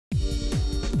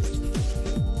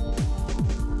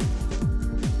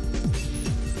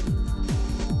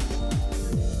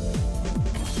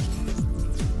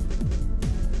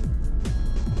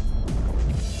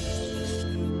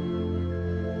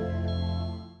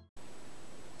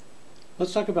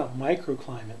Let's talk about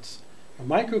microclimates. Now,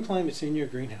 microclimates in your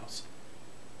greenhouse.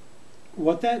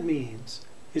 What that means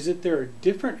is that there are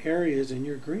different areas in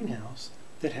your greenhouse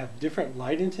that have different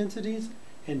light intensities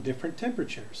and different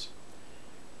temperatures.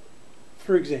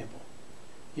 For example,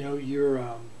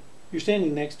 you're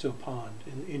standing next to a pond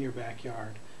in your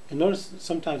backyard, and notice that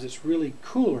sometimes it's really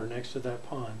cooler next to that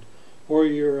pond, or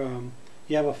you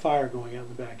have a fire going out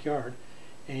in the backyard,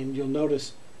 and you'll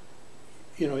notice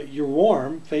you're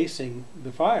warm facing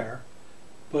the fire,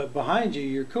 but behind you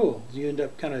you're cool. You end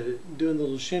up kind of doing a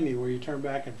little shimmy where you turn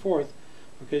back and forth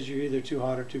because you're either too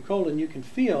hot or too cold, and you can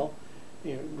feel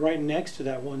right next to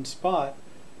that one spot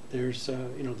there's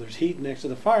heat next to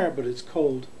the fire, but it's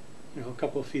cold a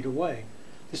couple of feet away.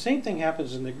 The same thing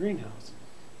happens in the greenhouse.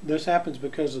 This happens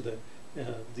because of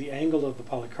the angle of the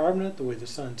polycarbonate, the way the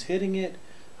sun's hitting it,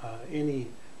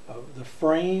 the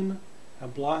frame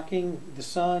blocking the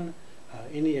sun,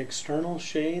 any external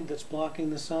shade that's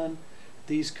blocking the sun.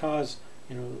 These causes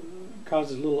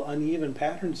little uneven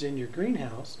patterns in your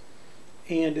greenhouse,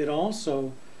 and it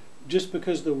also, just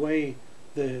because the way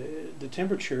the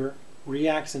temperature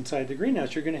reacts inside the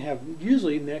greenhouse, you're going to have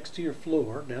usually next to your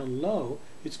floor, down low,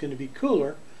 it's going to be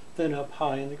cooler than up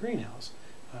high in the greenhouse.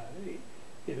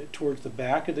 Towards the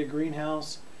back of the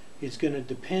greenhouse, it's going to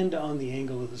depend on the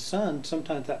angle of the sun.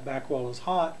 Sometimes that back wall is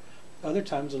hot, other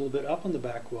times a little bit up on the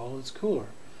back wall it's cooler.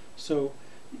 So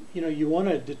you want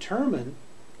to determine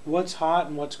what's hot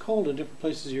and what's cold in different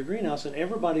places of your greenhouse, and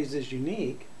everybody's is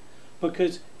unique,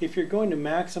 because if you're going to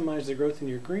maximize the growth in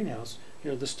your greenhouse,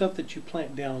 the stuff that you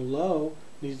plant down low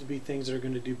needs to be things that are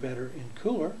going to do better in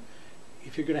cooler.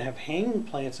 If you're going to have hanging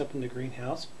plants up in the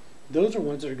greenhouse, those are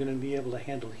ones that are going to be able to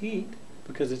handle heat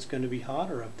because it's going to be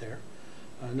hotter up there.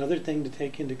 Another thing to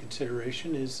take into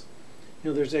consideration is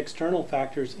there's external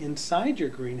factors inside your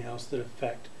greenhouse that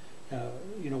affect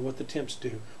what the temps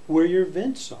do, where your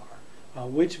vents are,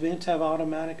 which vents have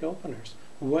automatic openers,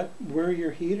 where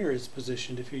your heater is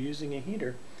positioned if you're using a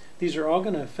heater. These are all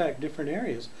going to affect different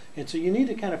areas, and so you need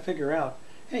to kind of figure out,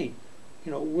 hey,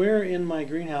 where in my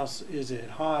greenhouse is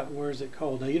it hot, where is it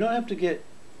cold? Now you don't have to get,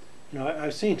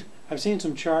 I've seen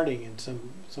some charting and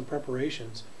some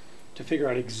preparations to figure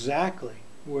out exactly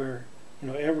where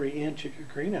every inch of your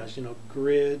greenhouse,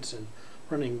 grids and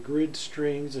running grid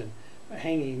strings and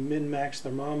hanging min-max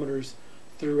thermometers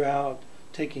throughout,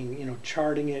 taking,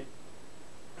 charting it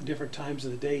different times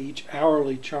of the day, each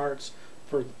hourly charts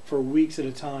for weeks at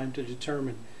a time to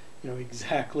determine,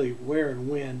 exactly where and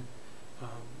when,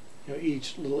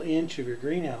 each little inch of your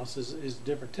greenhouse is a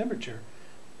different temperature.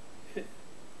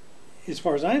 As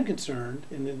far as I'm concerned,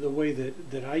 and the way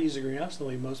that I use a greenhouse, the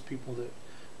way most people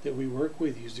that we work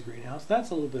with use the greenhouse, that's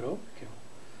a little bit overkill.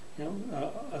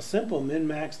 A simple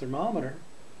min-max thermometer,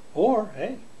 or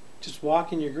hey, just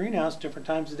walk in your greenhouse different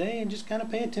times of the day and just kind of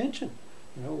pay attention.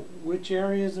 Which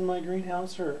areas in my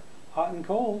greenhouse are hot and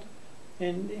cold,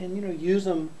 and use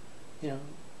them.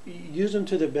 Use them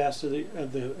to the best of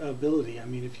the ability. I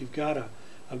mean, if you've got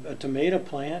a tomato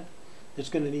plant that's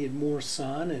going to need more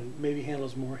sun and maybe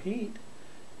handles more heat,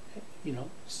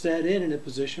 set it in a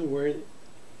position where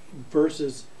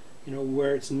versus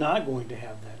where it's not going to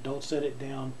have that. Don't set it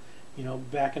down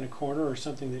back in a corner or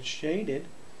something that's shaded,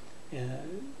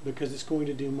 because it's going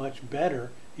to do much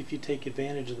better if you take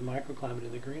advantage of the microclimate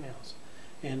in the greenhouse.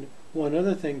 And one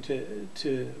other thing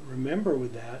to remember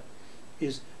with that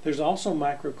is there's also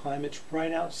microclimates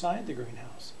right outside the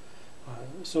greenhouse.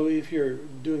 So if you're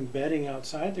doing bedding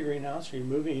outside the greenhouse, or you're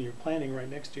moving and you're planting right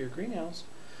next to your greenhouse,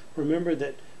 remember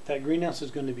that that greenhouse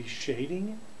is going to be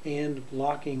shading and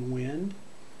blocking wind,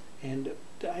 and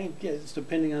I guess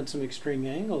depending on some extreme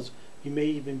angles, you may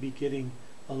even be getting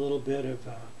a little bit of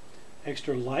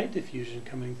extra light diffusion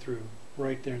coming through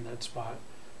right there in that spot.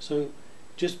 So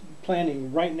just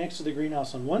planting right next to the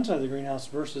greenhouse on one side of the greenhouse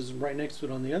versus right next to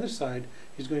it on the other side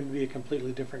is going to be a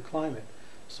completely different climate.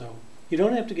 So you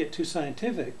don't have to get too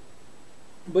scientific,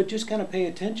 but just kind of pay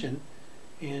attention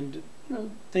and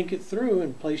think it through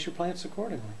and place your plants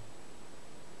accordingly.